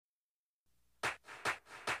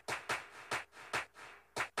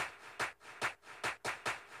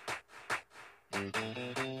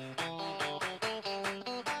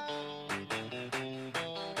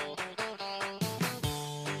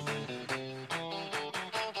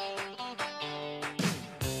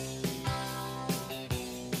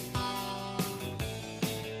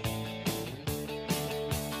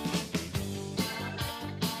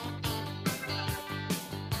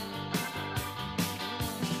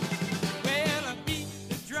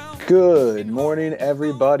Good morning,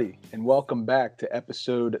 everybody, and welcome back to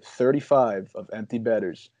episode 35 of Empty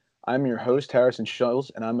Betters. I'm your host, Harrison Schultz,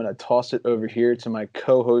 and I'm going to toss it over here to my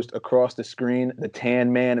co-host across the screen, the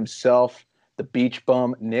tan man himself, the beach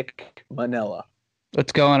bum, Nick Manella.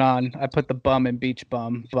 What's going on? I put the bum in beach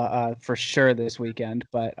bum for sure this weekend,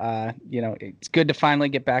 but it's good to finally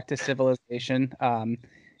get back to civilization.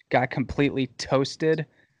 Got completely toasted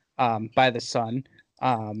by the sun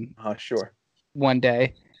Sure. one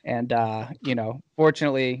day. And,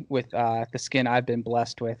 fortunately, with the skin I've been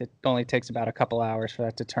blessed with, it only takes about a couple hours for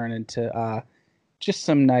that to turn into just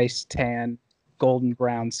some nice tan, golden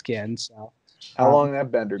brown skin. So, how long did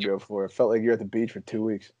that bender go for? It felt like you're at the beach for 2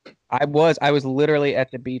 weeks. I was literally at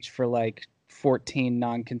the beach for like 14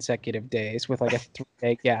 non-consecutive days with like a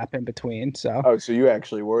 3-day gap in between. So, so you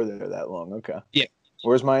actually were there that long? Okay. Yeah.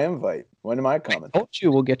 Where's my invite? When am I coming? I told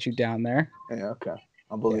you we'll get you down there. Yeah, okay.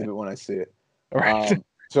 I'll believe it when I see it. All right.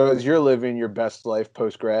 So as you're living your best life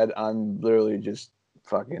post-grad, I'm literally just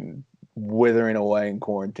fucking withering away in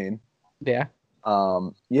quarantine. Yeah.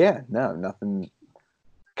 Nothing.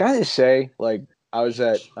 Can I just say, like, I was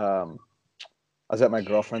at my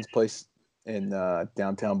girlfriend's place in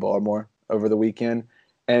downtown Baltimore over the weekend,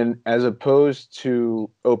 and as opposed to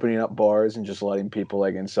opening up bars and just letting people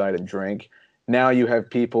like inside and drink, now you have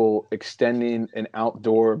people extending an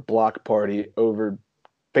outdoor block party over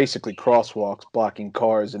basically crosswalks, blocking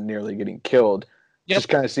cars and nearly getting killed. Yep. Just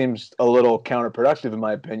kind of seems a little counterproductive in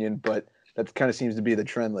my opinion, but that kind of seems to be the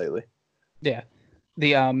trend lately. Yeah.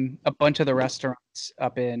 The a bunch of the restaurants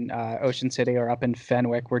up in Ocean City or up in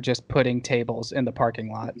Fenwick were just putting tables in the parking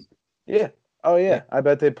lot. Yeah. Oh yeah. I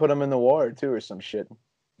bet they put them in the water too or some shit.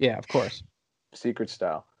 Yeah, of course. Secret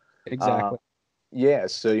style. Exactly.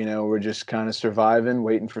 So, we're just kind of surviving,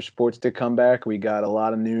 waiting for sports to come back. We got a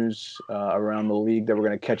lot of news around the league that we're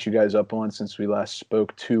going to catch you guys up on since we last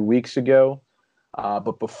spoke 2 weeks ago.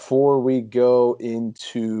 But before we go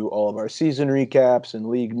into all of our season recaps and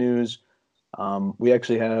league news, we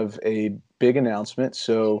actually have a big announcement.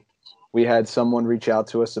 So we had someone reach out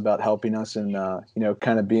to us about helping us and,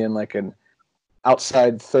 kind of being like an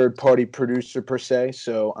outside third-party producer per se.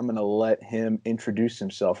 So I'm going to let him introduce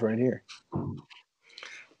himself right here.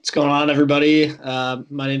 What's going on, everybody?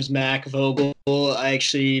 My name is Mac Vogel. I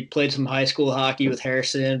actually played some high school hockey with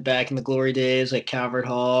Harrison back in the glory days at Calvert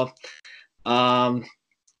Hall.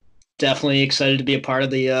 Definitely excited to be a part of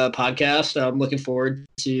the podcast. I'm looking forward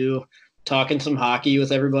to talking some hockey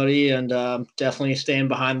with everybody and definitely staying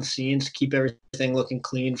behind the scenes to keep everything looking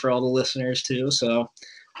clean for all the listeners too. So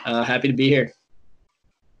happy to be here.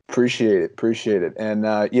 Appreciate it. And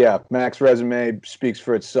Mac's resume speaks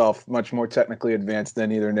for itself, much more technically advanced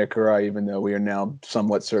than either Nick or I, even though we are now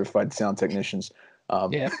somewhat certified sound technicians.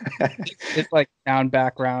 It's like sound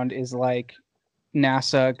background is like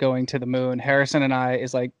NASA going to the moon. Harrison and I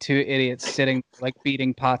is like two idiots sitting like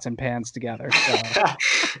beating pots and pans together. So.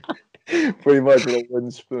 Pretty much with a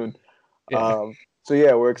wooden spoon. Yeah.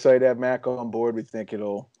 We're excited to have Mac on board. We think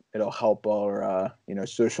it'll help our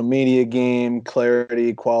social media game,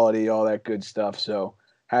 clarity, quality, all that good stuff. So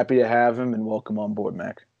happy to have him and welcome on board,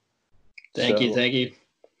 Mac. Thank you.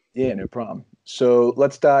 Yeah, no problem. So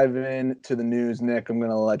let's dive into the news, Nick. I'm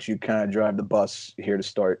going to let you kind of drive the bus here to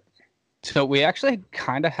start. So we actually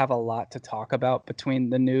kind of have a lot to talk about between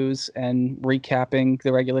the news and recapping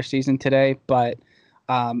the regular season today. But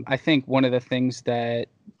I think one of the things that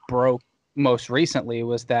broke most recently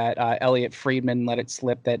was that Elliot Friedman let it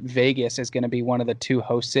slip that Vegas is going to be one of the 2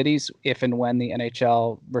 host cities if and when the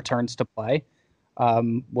NHL returns to play.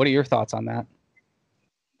 What are your thoughts on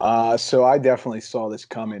that? So I definitely saw this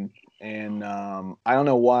coming, and I don't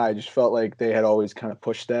know why. I just felt like they had always kind of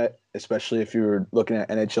pushed that, especially if you were looking at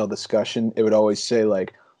NHL discussion. It would always say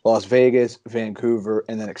like Las Vegas, Vancouver,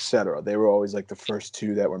 and then et cetera. They were always like the first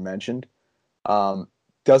 2 that were mentioned.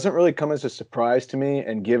 Doesn't really come as a surprise to me,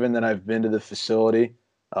 and given that I've been to the facility,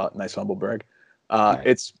 nice humble brag,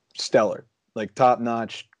 it's stellar, like top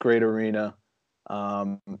notch, great arena,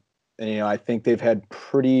 and I think they've had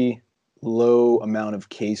pretty low amount of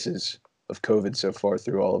cases of COVID so far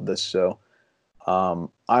through all of this. So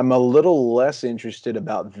I'm a little less interested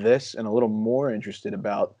about this and a little more interested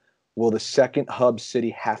about, will the second hub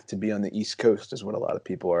city have to be on the East Coast, is what a lot of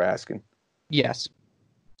people are asking. Yes.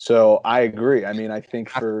 So I agree. I mean, I think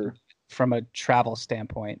from a travel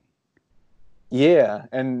standpoint. Yeah,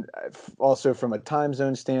 and also from a time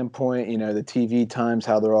zone standpoint, the TV times,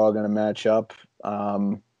 how they're all going to match up.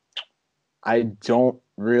 I don't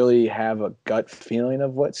really have a gut feeling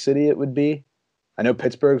of what city it would be. I know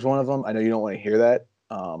Pittsburgh's one of them. I know you don't want to hear that.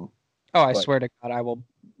 I swear to God, I will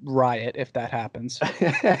riot if that happens.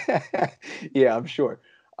 Yeah, I'm sure.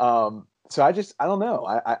 So I don't know.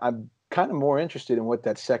 I'm kind of more interested in what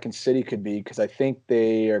that second city could be because I think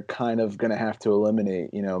they are kind of going to have to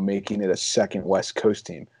eliminate, making it a second West Coast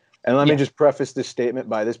team. And let me just preface this statement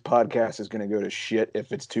by this podcast is going to go to shit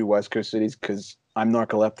if it's two West Coast cities because I'm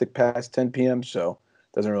narcoleptic past 10 p.m., so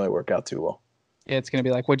it doesn't really work out too well. Yeah, it's going to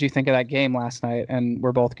be like, what'd you think of that game last night? And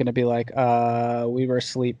we're both going to be like, we were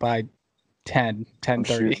asleep by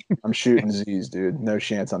 10:30. I'm shooting Z's, dude. No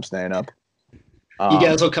chance I'm staying up. You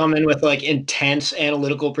guys will come in with like intense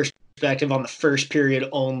analytical perspective on the first period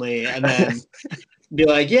only, and then be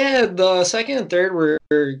like, "Yeah, the second and third were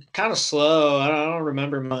kind of slow. I don't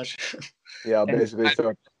remember much." Yeah, I'll basically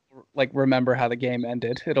remember how the game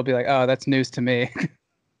ended. It'll be like, oh, that's news to me.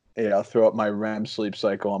 Yeah, I'll throw up my REM sleep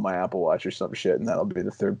cycle on my Apple Watch or some shit, and that'll be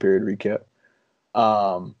the third period recap.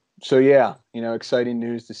 So yeah, exciting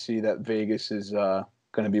news to see that Vegas is going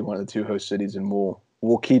to be one of the two host cities, and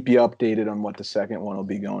we'll keep you updated on what the second one will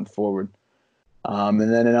be going forward. And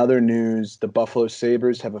then in other news, the Buffalo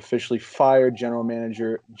Sabres have officially fired general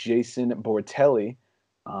manager Jason Bortelli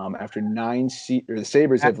after the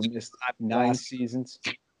Sabres have missed 9 seasons.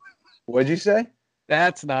 What'd you say?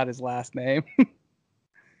 That's not his last name.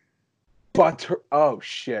 Oh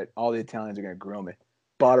shit! All the Italians are gonna grill me.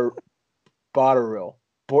 Botterill.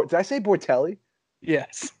 Did I say Bortelli?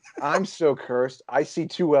 Yes. I'm so cursed. I see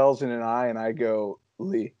 2 L's and an I, and I go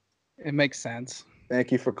Lee. It makes sense.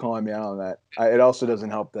 Thank you for calling me out on that. It also doesn't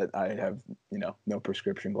help that I have, no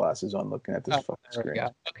prescription glasses on looking at this fucking screen.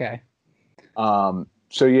 Okay.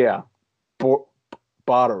 So yeah,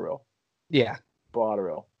 Botterill. Yeah.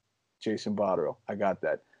 Botterill. Jason Botterill. I got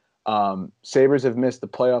that. Sabres have missed the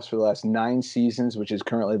playoffs for the last 9 seasons, which is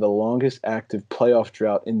currently the longest active playoff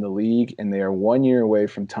drought in the league, and they are 1 year away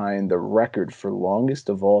from tying the record for longest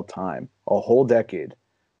of all time, a whole decade.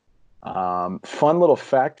 Fun little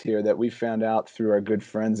fact here that we found out through our good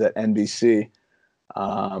friends at NBC.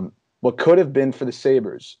 What could have been for the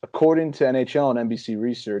Sabres, according to NHL and NBC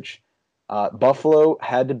research, Buffalo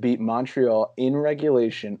had to beat Montreal in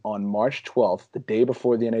regulation on March 12th, the day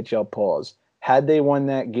before the NHL pause. Had they won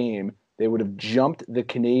that game, they would have jumped the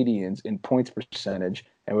Canadiens in points percentage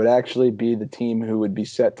and would actually be the team who would be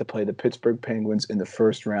set to play the Pittsburgh Penguins in the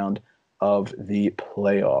first round of the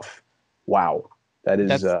playoff. Wow.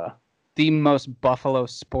 That's the most Buffalo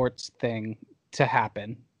sports thing to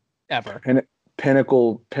happen ever.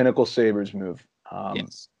 Pinnacle Sabres move.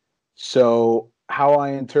 Yes. So how I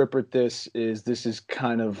interpret this is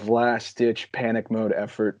kind of last-ditch panic mode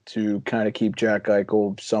effort to kind of keep Jack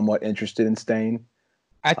Eichel somewhat interested in staying.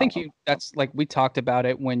 I think that's like we talked about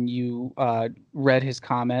it when you read his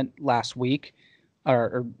comment last week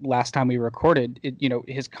or last time we recorded.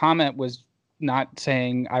 His comment was not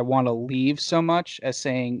saying I want to leave so much as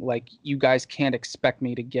saying like you guys can't expect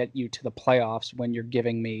me to get you to the playoffs when you're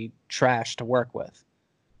giving me trash to work with.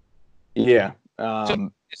 Yeah.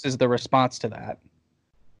 So this is the response to that.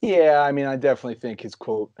 Yeah, I mean, I definitely think his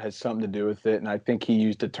quote has something to do with it, and I think he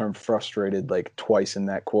used the term frustrated like twice in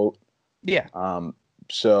that quote. Yeah.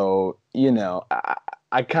 So,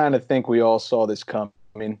 I kind of think we all saw this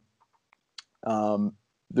coming.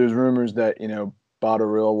 There's rumors that,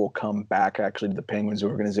 Botterill will come back actually to the Penguins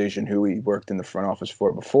organization, who he worked in the front office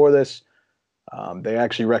for before this. They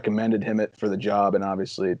actually recommended him for the job, and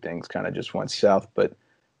obviously things kind of just went south. But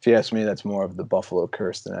if you ask me, that's more of the Buffalo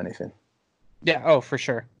curse than anything. Yeah, oh, for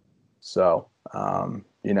sure. So,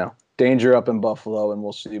 danger up in Buffalo, and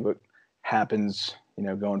we'll see what happens,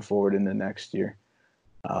 going forward in the next year.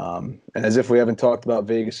 And as if we haven't talked about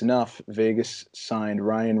Vegas enough, Vegas signed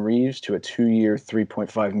Ryan Reeves to a 2-year,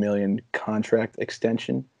 $3.5 million contract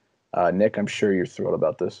extension. Nick, I'm sure you're thrilled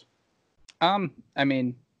about this. I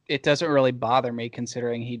mean, it doesn't really bother me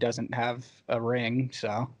considering he doesn't have a ring,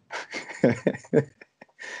 so.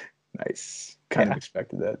 Nice. Kind of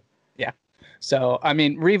expected that. Yeah. So, I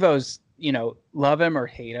mean, Revo's, love him or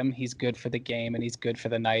hate him, he's good for the game and he's good for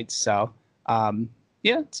the Knights. So,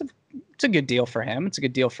 it's a good deal for him. It's a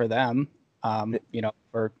good deal for them. That's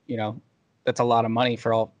a lot of money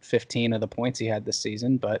for all 15 of the points he had this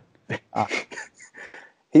season, but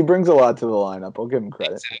he brings a lot to the lineup. I'll give him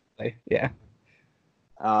credit. Exactly. Yeah.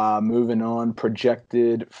 Moving on,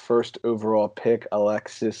 projected first overall pick,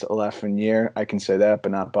 Alexis Lafreniere. I can say that,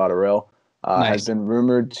 but not Botterill. has been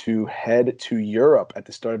rumored to head to Europe at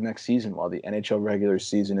the start of next season while the NHL regular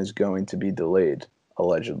season is going to be delayed,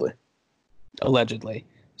 allegedly. Allegedly.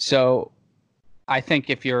 So I think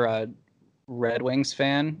if you're a Red Wings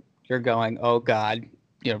fan, you're going, oh God,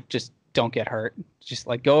 just don't get hurt. Just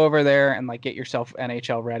like go over there and like get yourself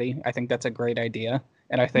NHL ready. I think that's a great idea.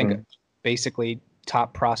 And I think basically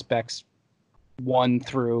top prospects 1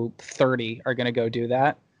 through 30 are going to go do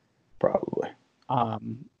that. Probably.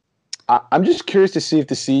 I'm just curious to see if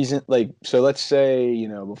the season, so let's say,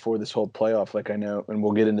 before this whole playoff, I know, and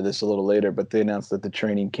we'll get into this a little later, but they announced that the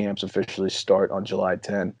training camps officially start on July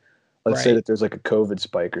 10. Let's say that there's a COVID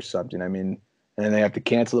spike or something. I mean, and then they have to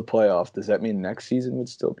cancel the playoff. Does that mean next season would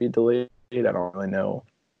still be delayed? I don't really know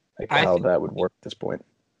how that would work at this point.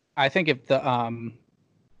 I think if the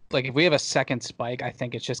if we have a second spike, I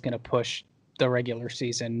think it's just going to push the regular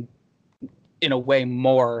season in a way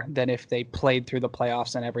more than if they played through the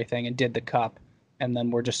playoffs and everything and did the cup, and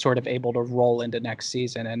then we're just sort of able to roll into next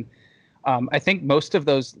season. And I think most of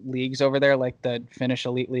those leagues over there, like the Finnish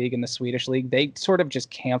Elite League and the Swedish League, they sort of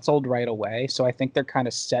just canceled right away. So I think they're kind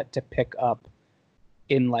of set to pick up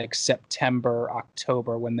in September,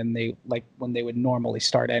 October, when they would normally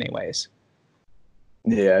start anyways.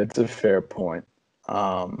 Yeah, it's a fair point.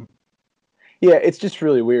 Yeah, it's just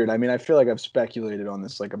really weird. I mean, I feel like I've speculated on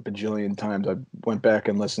this a bajillion times. I went back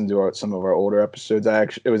and listened to some of our older episodes.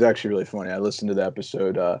 It was actually really funny. I listened to the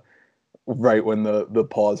episode right when the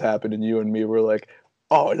pause happened, and you and me were like,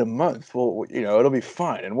 "Oh, in a month, well, it'll be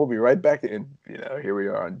fine, and we'll be right back." And here we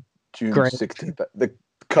are on June 16th. The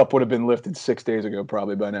cup would have been lifted 6 days ago,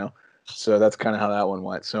 probably by now. So that's kind of how that one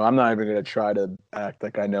went. So I'm not even going to try to act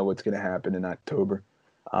like I know what's going to happen in October.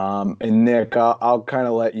 And Nick, I'll kind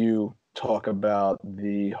of let you talk about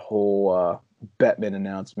the whole Bettman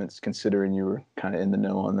announcements, considering you were kind of in the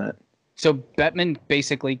know on that. So Bettman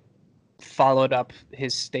basically followed up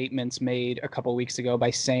his statements made a couple weeks ago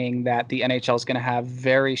by saying that the NHL is going to have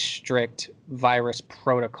very strict virus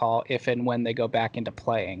protocol if and when they go back into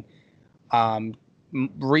playing.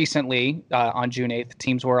 Recently, on June 8th,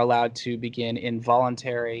 teams were allowed to begin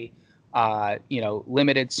involuntary,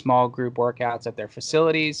 limited small group workouts at their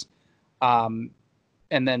facilities.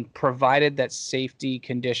 And then provided that safety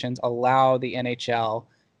conditions allow the NHL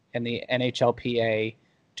and the NHLPA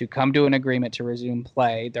to come to an agreement to resume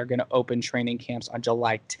play, they're going to open training camps on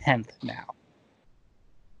July 10th now.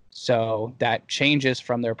 So that changes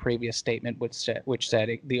from their previous statement, which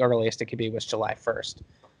said the earliest it could be was July 1st.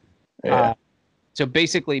 Yeah. So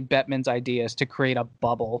basically, Bettman's idea is to create a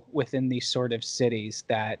bubble within these sort of cities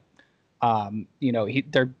that,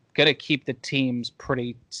 they're going to keep the teams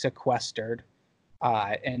pretty sequestered.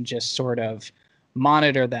 And just sort of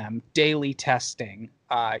monitor them, daily testing,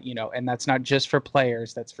 and that's not just for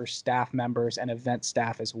players, that's for staff members and event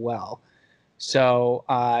staff as well. So,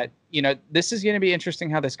 this is going to be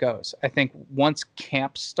interesting how this goes. I think once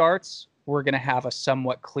camp starts, we're going to have a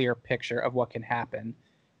somewhat clear picture of what can happen.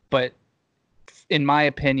 But in my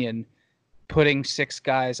opinion, putting 6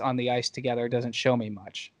 guys on the ice together doesn't show me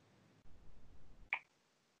much.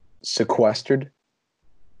 Sequestered?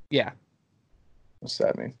 Yeah. What's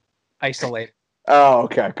that mean? Isolate. Oh,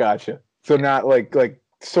 okay, gotcha. So not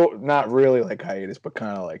not really like hiatus, but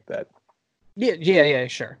kind of like that. Yeah,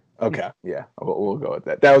 sure. Okay, yeah, we'll go with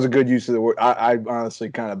that. That was a good use of the word. I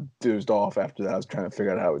honestly kind of dozed off after that. I was trying to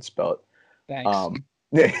figure out how I would spell it.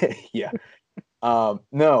 Thanks. Yeah.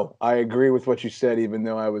 No, I agree with what you said, even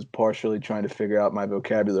though I was partially trying to figure out my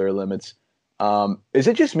vocabulary limits. Is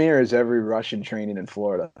it just me, or is every Russian training in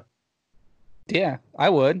Florida? Yeah, I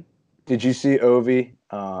would. Did you see Ovi?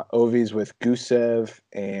 Ovi's with Gusev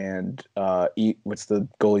and what's the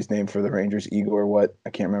goalie's name for the Rangers? Igor what? I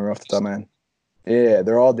can't remember off the top of my head. Yeah,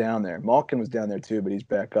 they're all down there. Malkin was down there too, but he's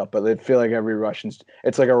back up. But they feel like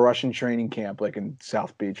it's like a Russian training camp, like in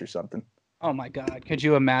South Beach or something. Oh my God. Could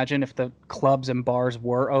you imagine if the clubs and bars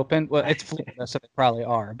were open? Well, it's Florida, so they probably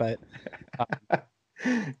are, but.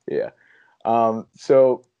 Yeah.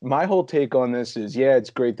 So my whole take on this is, yeah, it's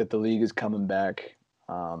great that the league is coming back.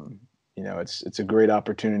 It's a great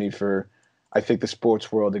opportunity for, I think, the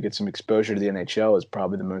sports world to get some exposure to the NHL is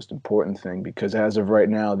probably the most important thing, because as of right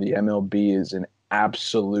now, the MLB is an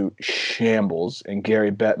absolute shambles, and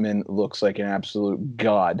Gary Bettman looks like an absolute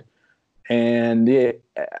god. And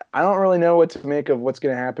I don't really know what to make of what's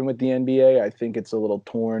going to happen with the NBA. I think it's a little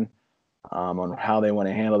torn on how they want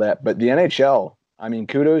to handle that. But the NHL, I mean,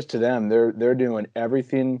 kudos to them. They're doing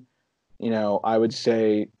everything, I would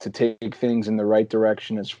say, to take things in the right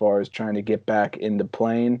direction as far as trying to get back into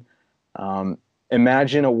playing.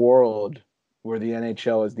 Imagine a world where the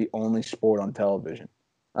NHL is the only sport on television.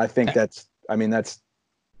 I think that's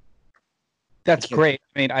That's great.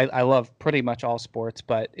 I mean, I love pretty much all sports,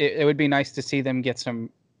 but it would be nice to see them get some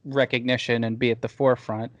recognition and be at the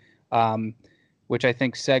forefront, which I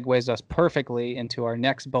think segues us perfectly into our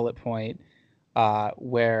next bullet point,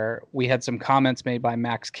 where we had some comments made by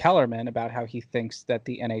Max Kellerman about how he thinks that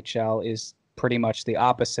the NHL is pretty much the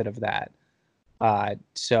opposite of that.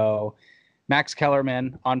 So Max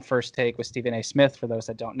Kellerman on First Take with Stephen A. Smith, for those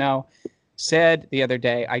that don't know, said the other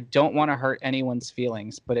day, I don't want to hurt anyone's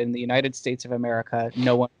feelings, but in the United States of America,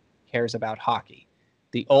 no one cares about hockey.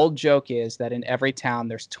 The old joke is that in every town,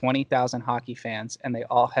 there's 20,000 hockey fans, and they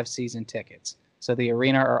all have season tickets. So the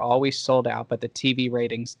arena are always sold out, but the TV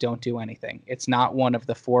ratings don't do anything. It's not one of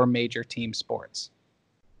the 4 major team sports.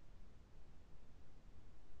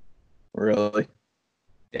 Really?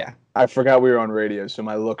 Yeah. I forgot we were on radio, so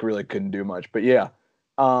my look really couldn't do much. But yeah,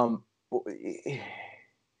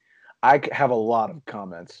 I have a lot of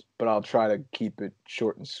comments, but I'll try to keep it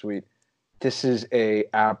short and sweet. This is a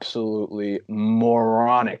absolutely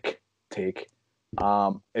moronic take.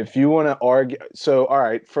 If you want to argue, so all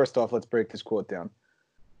right. First off, let's break this quote down.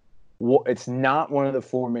 It's not one of the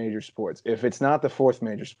 4 major sports. If it's not the 4th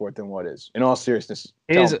major sport, then what is? In all seriousness,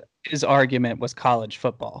 his argument was college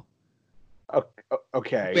football.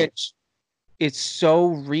 Okay. Which is so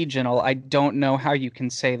regional. I don't know how you can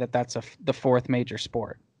say that that's the 4th major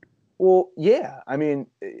sport. Well, yeah. I mean,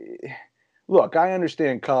 look, I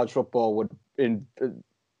understand college football would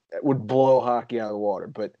blow hockey out of the water,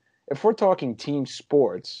 but if we're talking team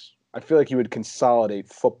sports, I feel like you would consolidate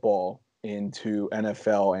football into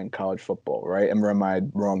NFL and college football, right? Am I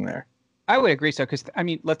wrong there? I would agree so, because, I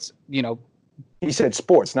mean, He said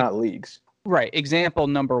sports, not leagues. Right. Example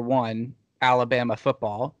number 1, Alabama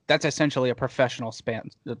football. That's essentially a professional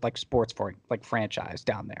sports franchise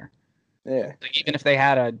down there. Yeah. Like, even if they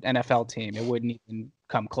had an NFL team, it wouldn't even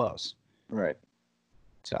come close. Right.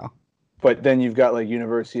 So. But then you've got like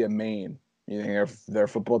University of Maine. You think their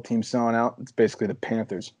football team's selling out? It's basically the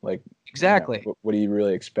Panthers. Like, exactly. What do you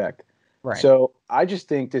really expect? Right. So I just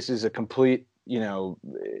think this is a complete, he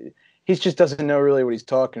just doesn't know really what he's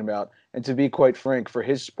talking about. And to be quite frank, for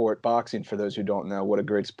his sport, boxing, for those who don't know, what a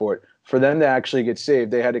great sport, for them to actually get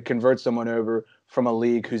saved, they had to convert someone over from a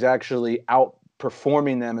league who's actually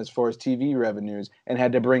outperforming them as far as TV revenues, and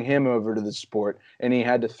had to bring him over to the sport. And he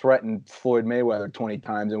had to threaten Floyd Mayweather 20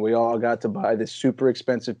 times. And we all got to buy this super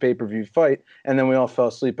expensive pay-per-view fight. And then we all fell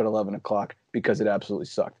asleep at 11 o'clock because it absolutely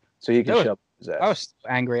sucked. So he can shove his ass. I was so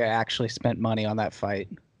angry I actually spent money on that fight.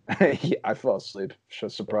 Yeah, I fell asleep.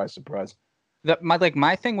 Surprise, surprise.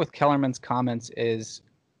 My thing with Kellerman's comments is,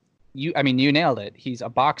 you nailed it. He's a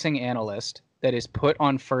boxing analyst that is put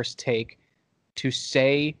on First Take to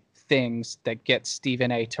say things that get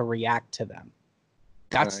Stephen A. to react to them.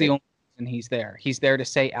 That's the only reason he's there. He's there to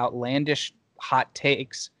say outlandish hot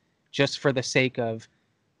takes just for the sake of,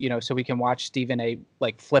 so we can watch Stephen A.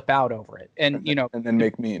 flip out over it. And then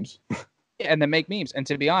make memes. And then make memes. And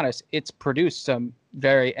to be honest, it's produced some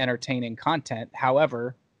very entertaining content.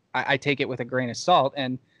 However, I take it with a grain of salt.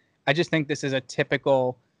 And I just think this is a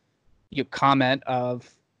typical comment of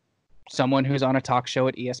someone who's on a talk show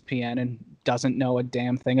at ESPN and doesn't know a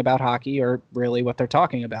damn thing about hockey or really what they're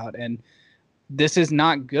talking about. And this is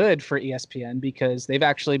not good for ESPN, because they've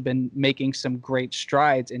actually been making some great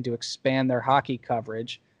strides into expand their hockey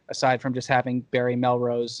coverage, aside from just having Barry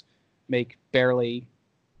Melrose make barely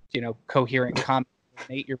coherent comments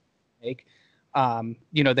Nate you're make.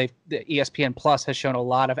 The ESPN Plus has shown a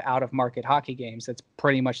lot of out of market hockey games. That's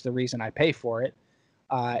pretty much the reason I pay for it.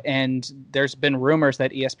 And there's been rumors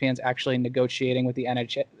that ESPN's actually negotiating with the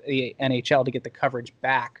NHL to get the coverage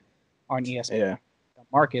back on ESPN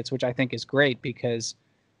markets, which I think is great, because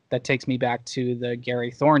that takes me back to the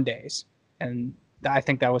Gary Thorne days. And I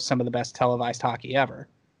think that was some of the best televised hockey ever.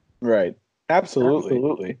 Right.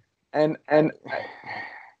 Absolutely. And I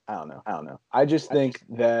don't know. I just think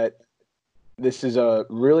that this is a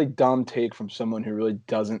really dumb take from someone who really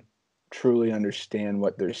doesn't truly understand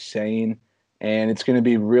what they're saying. And it's going to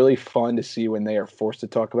be really fun to see when they are forced to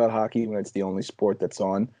talk about hockey, when it's the only sport that's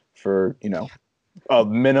on for, a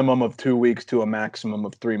minimum of 2 weeks to a maximum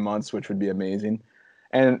of 3 months, which would be amazing.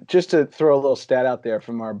 And just to throw a little stat out there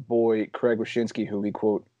from our boy Craig Wyshynski, who we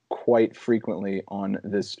quote quite frequently on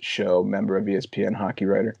this show, member of ESPN, hockey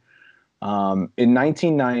writer. In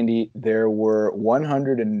 1990, there were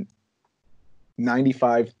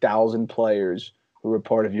 195,000 players who were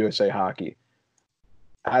part of USA Hockey.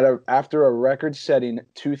 After a record-setting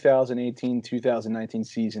 2018-2019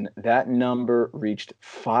 season, that number reached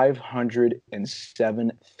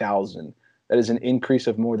 507,000. That is an increase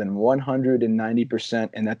of more than 190%,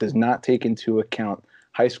 and that does not take into account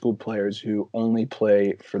high school players who only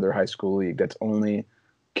play for their high school league. That's only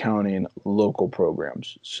counting local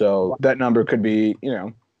programs. So that number could be,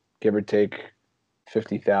 give or take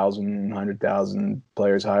 50,000, 100,000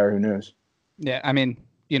 players higher. Who knows? Yeah, I mean,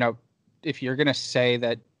 if you're going to say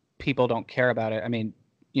that people don't care about it, I mean,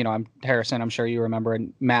 I'm Harrison, I'm sure you remember,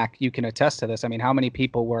 and Mac, you can attest to this. I mean, how many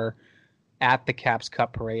people were at the Caps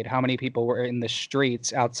Cup parade? How many people were in the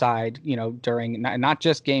streets outside, during not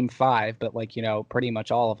just Game 5, but pretty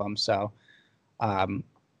much all of them. So,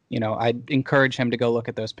 I'd encourage him to go look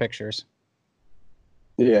at those pictures.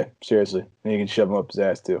 Yeah, seriously. And you can shove them up his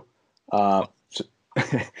ass too.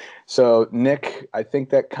 So Nick, I think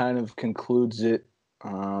that kind of concludes it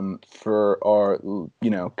for our,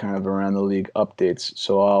 kind of around the league updates.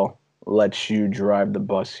 So I'll let you drive the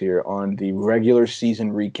bus here on the regular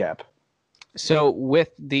season recap. So with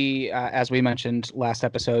the, as we mentioned last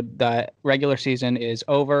episode, the regular season is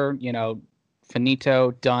over,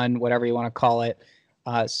 finito, done, whatever you want to call it.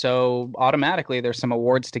 So automatically there's some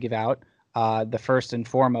awards to give out. The first and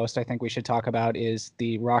foremost I think we should talk about is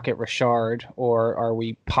the Rocket Richard, or are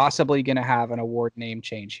we possibly going to have an award name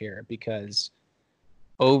change here? Because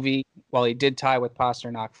Ovi, while he did tie with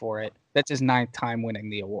Pasternak for it, that's his 9th time winning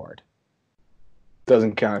the award.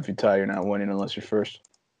 Doesn't count if you tie, you're not winning unless you're first.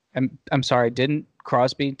 I'm sorry, didn't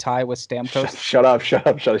Crosby tie with Stamkos? Shut up.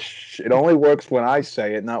 It only works when I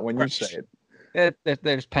say it, not when you say it.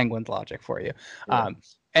 There's Penguins logic for you. Yeah.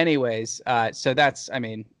 Anyways, so that's,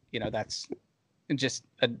 that's just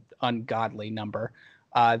an ungodly number.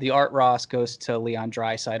 The Art Ross goes to Leon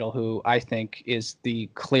Draisaitl, who I think is the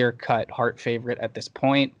clear-cut Hart favorite at this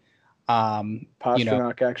point.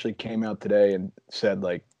 Pasternak actually came out today and said,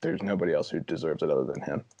 there's nobody else who deserves it other than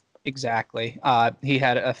him. Exactly. He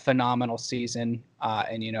had a phenomenal season,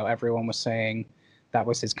 and everyone was saying that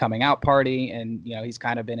was his coming out party, and he's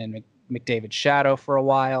kind of been in McDavid's shadow for a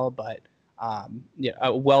while, but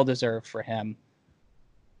well deserved for him.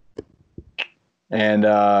 And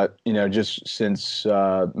just since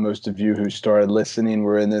most of you who started listening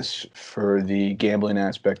were in this for the gambling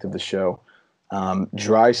aspect of the show,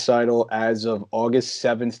 Draisaitl as of August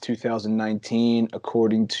 7th, 2019,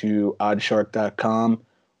 according to Oddshark.com,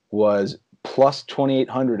 was plus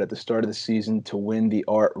 2,800 at the start of the season to win the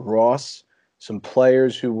Art Ross. Some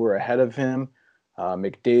players who were ahead of him,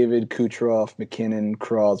 McDavid, Kucherov, McKinnon,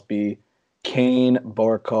 Crosby, Kane,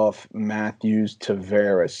 Barkov, Matthews,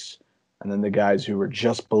 Tavares. And then the guys who were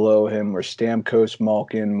just below him were Stamkos,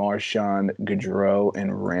 Malkin, Marchand, Gaudreau,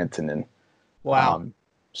 and Rantanen. Wow.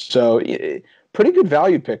 So pretty good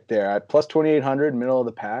value pick there at plus 2,800, middle of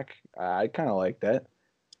the pack. I kind of like that.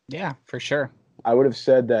 Yeah, for sure. I would have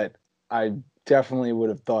said that I definitely would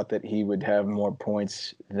have thought that he would have more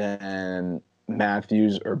points than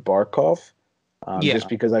Matthews or Barkov. Just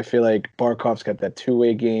because I feel like Barkov's got that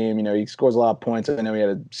two-way game. He scores a lot of points. I know he had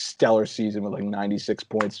a stellar season with 96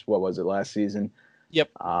 points. What was it, last season? Yep.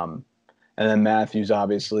 And then Matthews,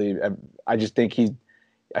 obviously, I just think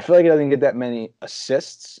I feel like he doesn't get that many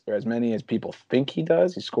assists or as many as people think he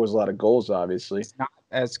does. He scores a lot of goals, obviously. It's not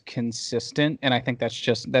as consistent, and I think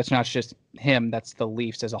that's not just him. That's the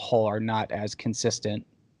Leafs as a whole are not as consistent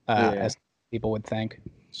as people would think.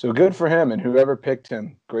 So good for him, and whoever picked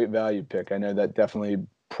him, great value pick. I know that definitely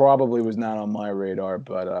probably was not on my radar,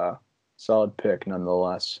 but solid pick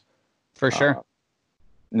nonetheless. For sure.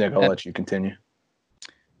 Nick, I'll let you continue.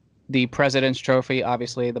 The President's Trophy,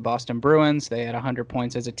 obviously the Boston Bruins, they had 100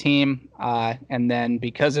 points as a team. And then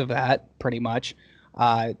because of that, pretty much,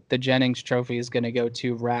 the Jennings Trophy is going to go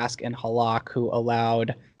to Rask and Halak, who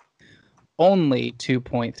allowed only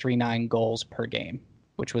 2.39 goals per game,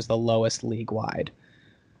 which was the lowest league-wide.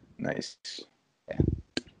 Nice. Yeah.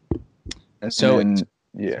 And so, then,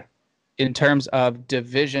 in terms of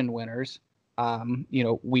division winners,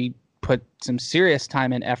 we put some serious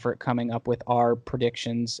time and effort coming up with our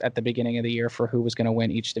predictions at the beginning of the year for who was going to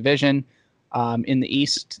win each division. In the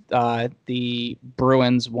East, the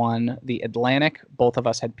Bruins won the Atlantic. Both of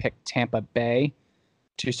us had picked Tampa Bay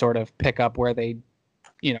to sort of pick up where they,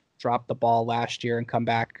 dropped the ball last year and come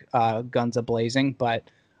back guns a-blazing. But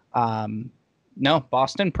no,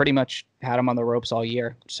 Boston pretty much had them on the ropes all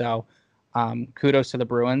year. So kudos to the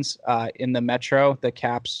Bruins. In the Metro, the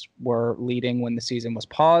Caps were leading when the season was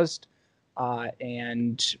paused.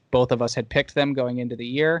 And both of us had picked them going into the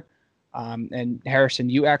year. And Harrison,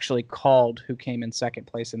 you actually called who came in second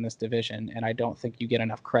place in this division, and I don't think you get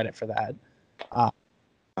enough credit for that.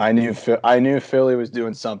 I knew Philly was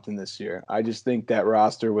doing something this year. I just think that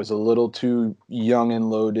roster was a little too young and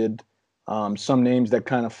loaded. Some names that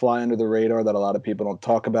kind of fly under the radar that a lot of people don't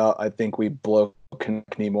talk about. I think we blow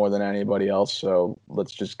Konechny more than anybody else, so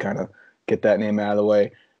let's just kind of get that name out of the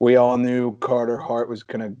way. We all knew Carter Hart was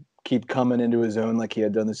going to keep coming into his own like he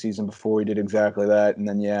had done the season before. He did exactly that. And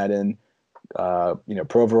then you add in,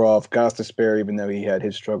 Provorov, Gostisbehere, even though he had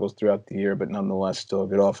his struggles throughout the year, but nonetheless still a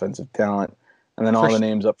good offensive talent. And then all the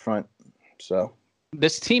names up front. So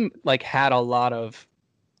this team had a lot of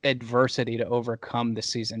adversity to overcome this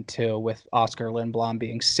season too, with Oscar Lindblom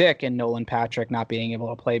being sick and Nolan Patrick not being able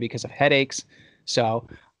to play because of headaches. So,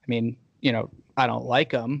 I mean, I don't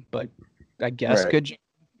like him, but I guess right. good,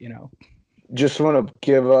 Just want to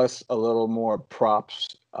give us a little more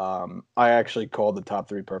props. I actually called the top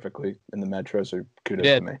three perfectly in the Metro, so kudos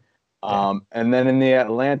to me. And then in the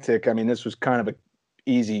Atlantic, I mean, this was kind of an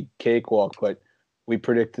easy cakewalk, but we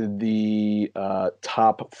predicted the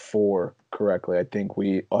top four correctly. I think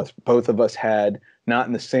both of us had, not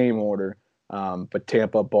in the same order, but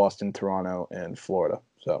Tampa, Boston, Toronto, and Florida.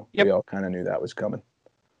 So we all kind of knew that was coming.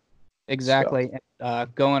 Exactly. So.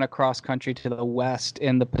 Going across country to the West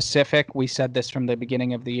in the Pacific, we said this from the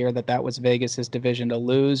beginning of the year that was Vegas's division to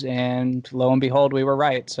lose, and lo and behold, we were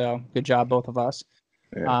right. So good job, both of us.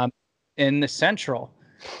 Yeah. In the Central,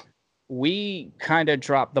 we kind of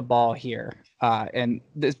dropped the ball here. And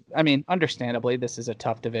this, I mean, understandably, this is a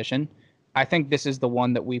tough division. I think this is the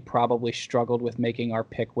one that we probably struggled with making our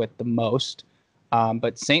pick with the most.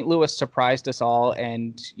 But St. Louis surprised us all,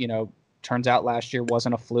 and turns out last year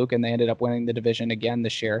wasn't a fluke, and they ended up winning the division again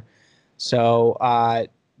this year. So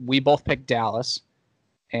we both picked Dallas,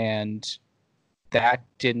 and that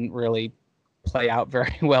didn't really play out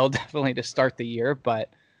very well, definitely to start the year.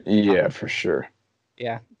 But yeah, for sure.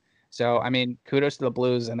 Yeah. So, I mean, kudos to the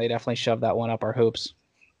Blues, and they definitely shoved that one up our hoops.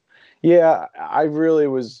 Yeah, I really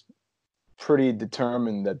was pretty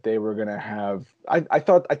determined that they were going to have – I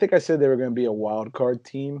think I said they were going to be a wild card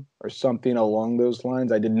team or something along those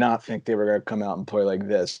lines. I did not think they were going to come out and play like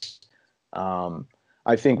this.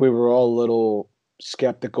 I think we were all a little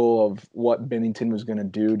skeptical of what Binnington was going to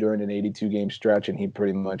do during an 82-game stretch, and he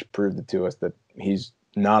pretty much proved it to us that he's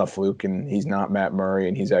not a fluke and he's not Matt Murray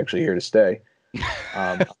and he's actually here to stay.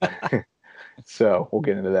 So we'll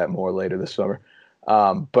get into that more later this summer.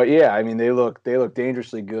 But yeah, I mean, they look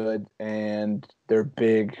dangerously good, and their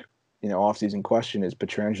big, offseason question is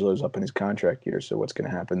Petrangelo's up in his contract year. So what's going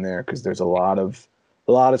to happen there? Because there's a lot of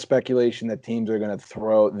speculation that teams are going to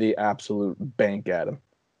throw the absolute bank at him.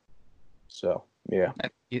 So yeah,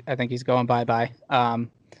 I think he's going bye-bye.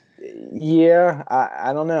 Yeah,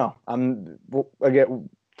 I don't know. Again,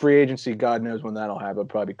 free agency, God knows when that'll happen.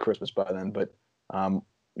 Probably Christmas by then, but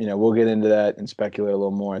we'll get into that and speculate a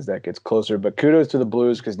little more as that gets closer. But kudos to the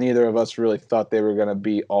Blues, because neither of us really thought they were going to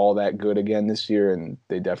be all that good again this year, and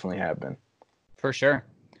they definitely have been. For sure.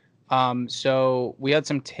 So we had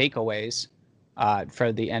some takeaways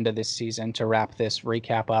for the end of this season to wrap this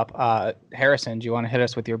recap up. Harrison, do you want to hit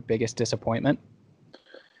us with your biggest disappointment?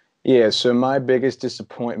 Yeah, so my biggest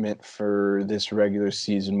disappointment for this regular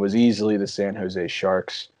season was easily the San Jose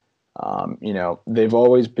Sharks. They've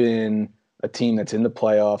always been a team that's in the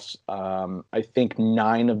playoffs. I think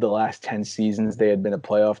 9 of the last 10 seasons they had been a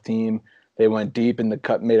playoff team. They went deep in the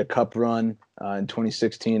cup, made a cup run in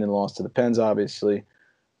 2016 and lost to the Pens, obviously.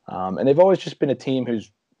 And they've always just been a team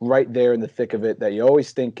who's right there in the thick of it that you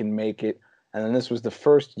always think can make it. And then this was the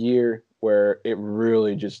first year where it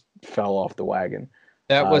really just fell off the wagon.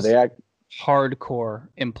 That was hardcore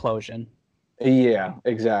implosion. Yeah,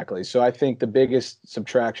 exactly. So I think the biggest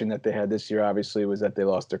subtraction that they had this year, obviously, was that they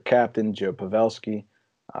lost their captain, Joe Pavelski.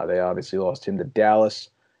 They obviously lost him to Dallas.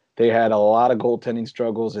 They had a lot of goaltending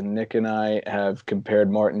struggles, and Nick and I have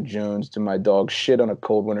compared Martin Jones to my dog shit on a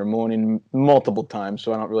cold winter morning multiple times,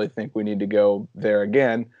 so I don't really think we need to go there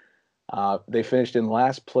again. They finished in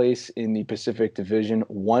last place in the Pacific Division,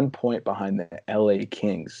 1 point behind the LA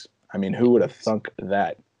Kings. I mean, who would have thunk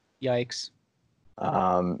that? Yikes.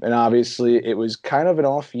 And obviously, it was kind of an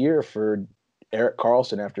off year for Erik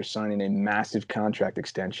Karlsson after signing a massive contract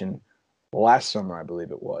extension last summer, I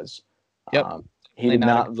believe it was. Yep. He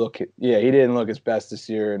didn't look his best this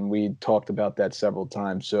year, and we talked about that several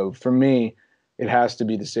times. So for me, it has to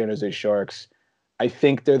be the San Jose Sharks. I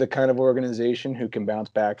think they're the kind of organization who can bounce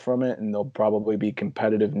back from it, and they'll probably be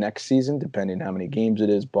competitive next season, depending on how many games it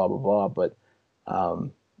is, blah, blah, blah. But,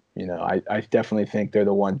 I definitely think they're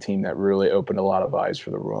the one team that really opened a lot of eyes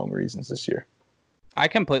for the wrong reasons this year. I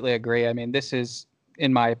completely agree. I mean, this is,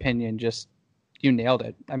 in my opinion, just you nailed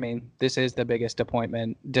it. I mean, this is the biggest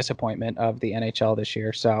disappointment of the NHL this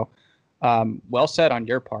year. So well said on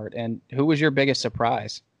your part. And who was your biggest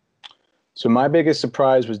surprise? So my biggest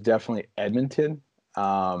surprise was definitely Edmonton.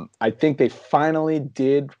 I think they finally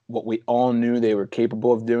did what we all knew they were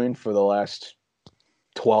capable of doing for the last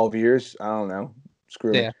 12 years. I don't know.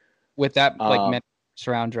 Screw me. With that, like Um, many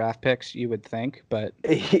first-round draft picks, you would think, but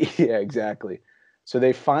yeah, exactly. So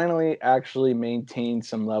they finally actually maintained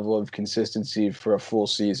some level of consistency for a full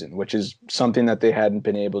season, which is something that they hadn't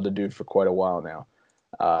been able to do for quite a while now.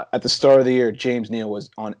 At the start of the year, James Neal was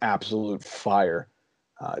on absolute fire.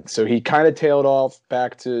 So he kind of tailed off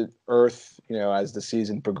back to earth, as the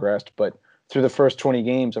season progressed. But through the first 20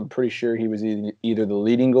 games, I'm pretty sure he was either the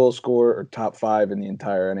leading goal scorer or top 5 in the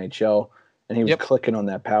entire NHL. And he was yep, clicking on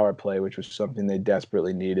that power play, which was something they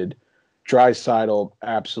desperately needed. Draisaitl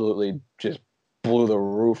absolutely just blew the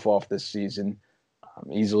roof off this season.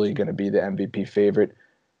 Easily going to be the MVP favorite.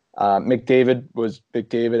 McDavid was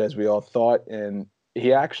McDavid, as we all thought, and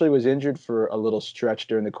he actually was injured for a little stretch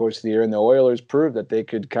during the course of the year, and the Oilers proved that they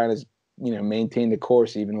could kind of, maintain the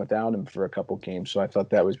course even without him for a couple games. So I thought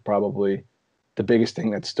that was probably the biggest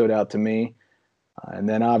thing that stood out to me. And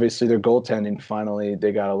then obviously their goaltending, finally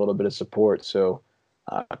they got a little bit of support. So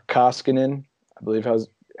Koskinen, I believe how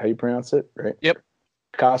you pronounce it, right? yep.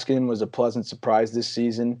 Koskinen was a pleasant surprise this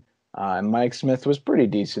season. And Mike Smith was pretty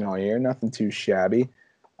decent all year, nothing too shabby.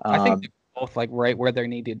 I think they're both like right where they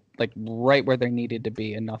needed to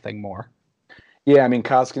be, and nothing more. Yeah, I mean,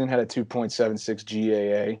 Koskinen had a 2.76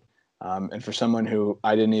 GAA. And for someone who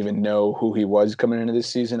I didn't even know who he was coming into this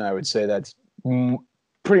season, I would say that's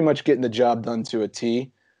pretty much getting the job done to a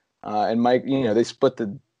T. And Mike, they split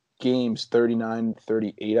the games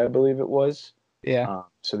 39-38, I believe it was. Yeah,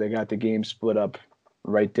 So they got the game split up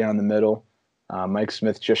right down the middle. Mike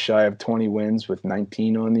Smith just shy of 20 wins with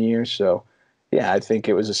 19 on the year. So, yeah, I think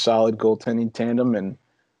it was a solid goaltending tandem, and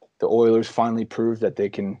the Oilers finally proved that they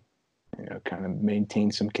can, kind of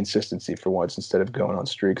maintain some consistency for once instead of going on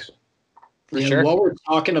streaks. for Yeah, sure. while we're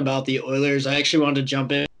talking about the Oilers, I actually wanted to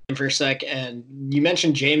jump in for a sec. And you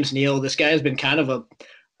mentioned James Neal. This guy has been kind of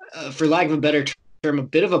for lack of a better term, a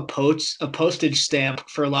bit of a postage stamp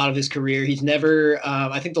for a lot of his career. He's never,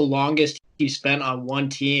 I think the longest he spent on one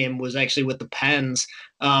team was actually with the Pens.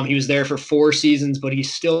 He was there for 4 seasons, but he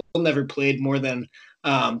still never played more than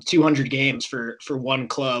 200 games for one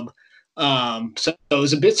club. So it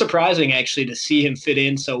was a bit surprising actually to see him fit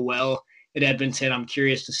in so well at Edmonton. I'm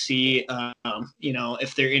curious to see,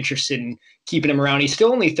 if they're interested in keeping him around. He's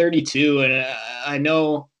still only 32, and I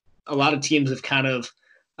know a lot of teams have kind of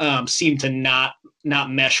seemed to not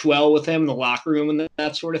mesh well with him in the locker room and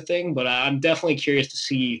that sort of thing. But I'm definitely curious to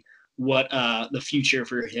see what the future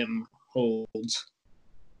for him holds.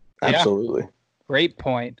 Absolutely. Yeah, great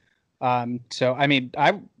point. So I mean,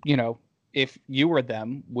 if you were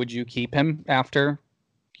them, would you keep him after,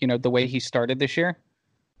 the way he started this year?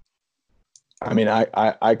 I mean, I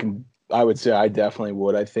would say I definitely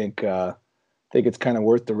would. I think it's kind of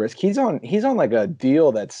worth the risk. He's on like a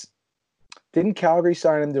deal didn't Calgary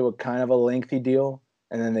sign him to a kind of a lengthy deal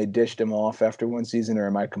and then they dished him off after one season, or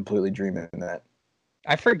am I completely dreaming that?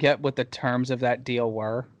 I forget what the terms of that deal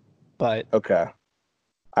were, but Okay.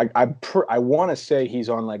 I want to say he's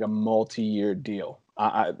on like a multi-year deal.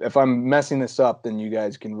 If I'm messing this up, then you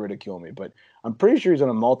guys can ridicule me, but I'm pretty sure he's on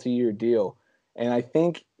a multi-year deal. And I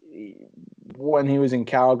think when he was in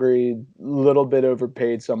Calgary, a little bit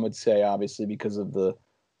overpaid, some would say, obviously, because of the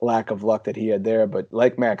lack of luck that he had there. But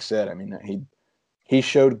like Max said, I mean, he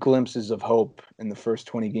showed glimpses of hope in the first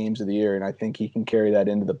 20 games of the year, and I think he can carry that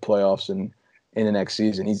into the playoffs and in the next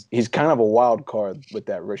season. He's kind of a wild card with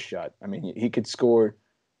that wrist shot. I mean, he could score.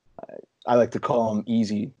 I like to call him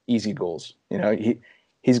easy goals.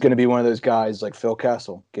 He's going to be one of those guys like Phil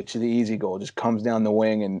Kessel, gets you the easy goal, just comes down the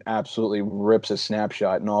wing and absolutely rips a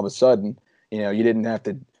snapshot, and all of a sudden, you didn't have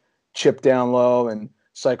to chip down low and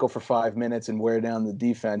cycle for 5 minutes and wear down the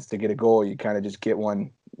defense to get a goal. You kind of just get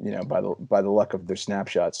one, by the luck of their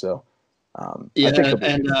snapshot. So, I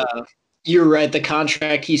think you're right. The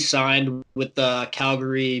contract he signed with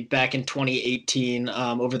Calgary back in 2018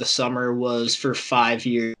 over the summer was for 5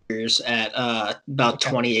 years at about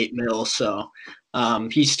 28 mil. So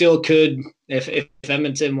he still could, if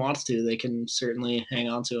Edmonton wants to, they can certainly hang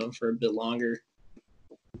on to him for a bit longer.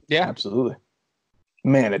 Yeah, absolutely.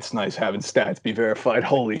 Man, it's nice having stats be verified.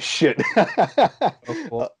 Holy shit. oh,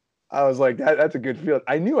 cool. I was like, that's a good feeling.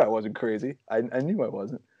 I knew I wasn't crazy. I knew I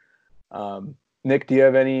wasn't. Nick, do you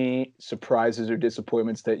have any surprises or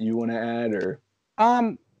disappointments that you want to add? Or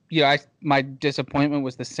my disappointment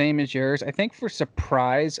was the same as yours. I think for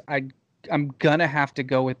surprise, I'm gonna have to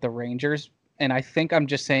go with the Rangers, and I think I'm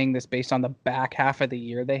just saying this based on the back half of the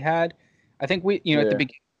year they had. I think at the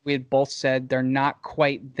beginning we had both said they're not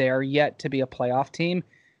quite there yet to be a playoff team,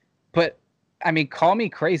 but I mean, call me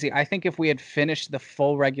crazy. I think if we had finished the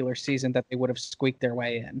full regular season, that they would have squeaked their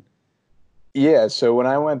way in. Yeah, so when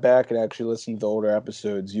I went back and actually listened to older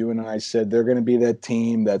episodes, you and I said they're going to be that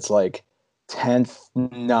team that's like 10th,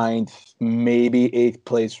 ninth, maybe 8th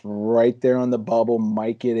place, right there on the bubble,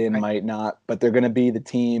 might get in, might not, but they're going to be the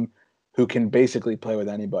team who can basically play with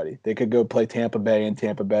anybody. They could go play Tampa Bay in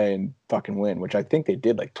Tampa Bay and fucking win, which I think they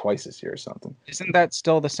did like twice this year or something. Isn't that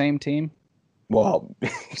still the same team? Well,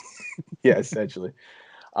 yeah, essentially.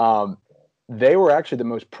 They were actually the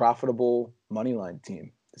most profitable money line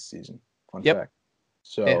team this season. Fun fact.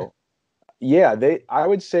 So, yeah, I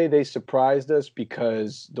would say they surprised us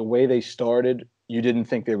because the way they started, you didn't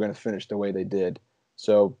think they were going to finish the way they did.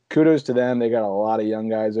 So, kudos to them. They got a lot of young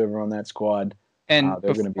guys over on that squad. And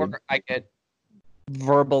before I get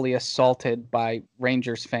verbally assaulted by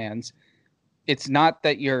Rangers fans, it's not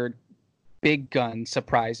that your big guns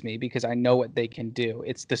surprise me because I know what they can do.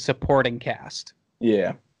 It's the supporting cast.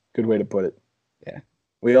 Yeah, good way to put it. Yeah,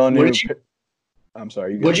 we all knew. I'm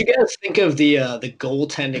sorry. What did you guys think of the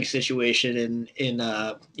goaltending situation in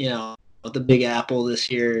the Big Apple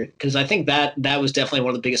this year? Because I think that was definitely one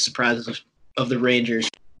of the biggest surprises of the Rangers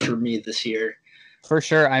for me this year. For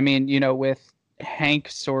sure. I mean, with Hank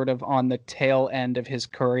sort of on the tail end of his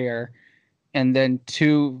career, and then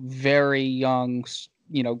two very young,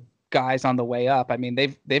 guys on the way up. I mean,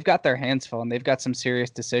 they've got their hands full and they've got some serious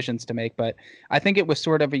decisions to make. But I think it was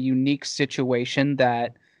sort of a unique situation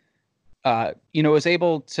that, was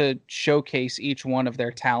able to showcase each one of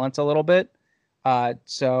their talents a little bit.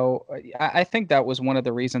 So I think that was one of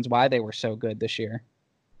the reasons why they were so good this year.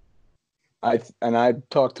 I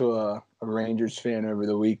talked to a Rangers fan over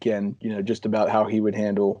the weekend, just about how he would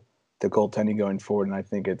handle the goaltending going forward. And I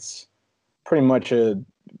think it's pretty much a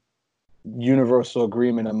universal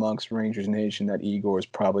agreement amongst Rangers Nation that Igor is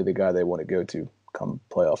probably the guy they want to go to come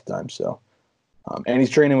playoff time. So, and he's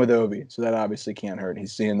training with Ovi, so that obviously can't hurt.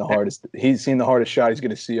 He's seeing the hardest shot he's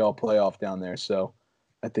going to see all playoff down there. So,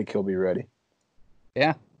 I think he'll be ready.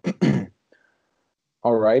 Yeah.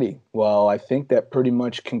 All righty. Well, I think that pretty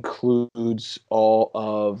much concludes all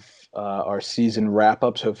of our season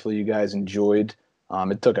wrap-ups. Hopefully you guys enjoyed.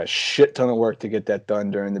 It took a shit ton of work to get that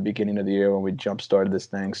done during the beginning of the year when we jump-started this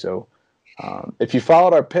thing. So if you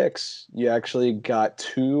followed our picks, you actually got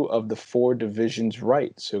 2 of the 4 divisions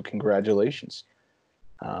right. So congratulations.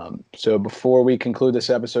 So before we conclude this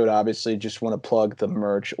episode, obviously just want to plug the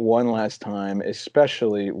merch one last time,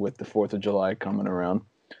 especially with the 4th of July coming around.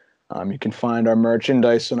 You can find our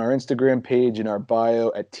merchandise on our Instagram page in our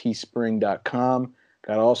bio at teespring.com.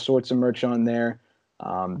 Got all sorts of merch on there.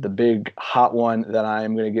 The big hot one that I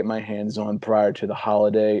am going to get my hands on prior to the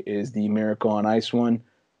holiday is the Miracle on Ice one.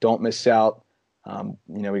 Don't miss out.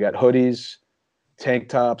 We got hoodies, tank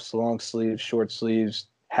tops, long sleeves, short sleeves,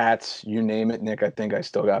 hats, you name it. Nick, I think I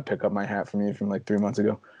still got to pick up my hat from you from like 3 months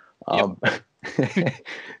ago.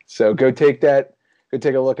 So go take a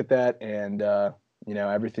look at that, and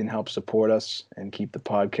everything helps support us and keep the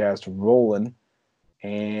podcast rolling.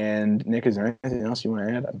 And Nick, is there anything else you want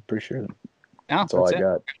to add? I'm pretty sure that's all I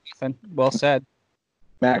got. Well said.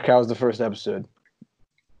 Matt, how was the first episode?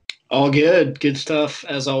 All good. Good stuff,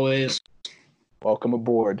 as always. Welcome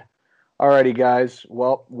aboard. Alrighty, guys.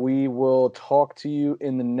 Well, we will talk to you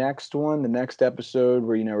in the next one, the next episode,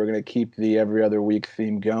 where we're going to keep the every other week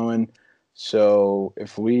theme going. So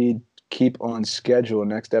if we keep on schedule,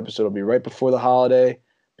 next episode will be right before the holiday,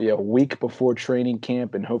 be a week before training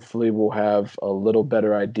camp, and hopefully we'll have a little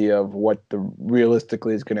better idea of what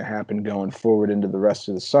realistically is going to happen going forward into the rest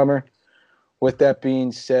of the summer. With that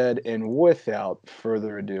being said, and without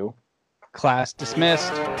further ado, class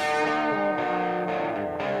dismissed.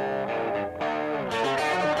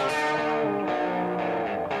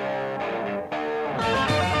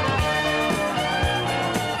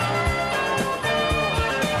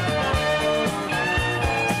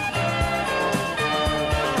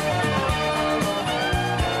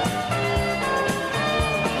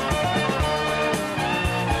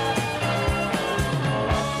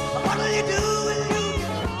 What will you do?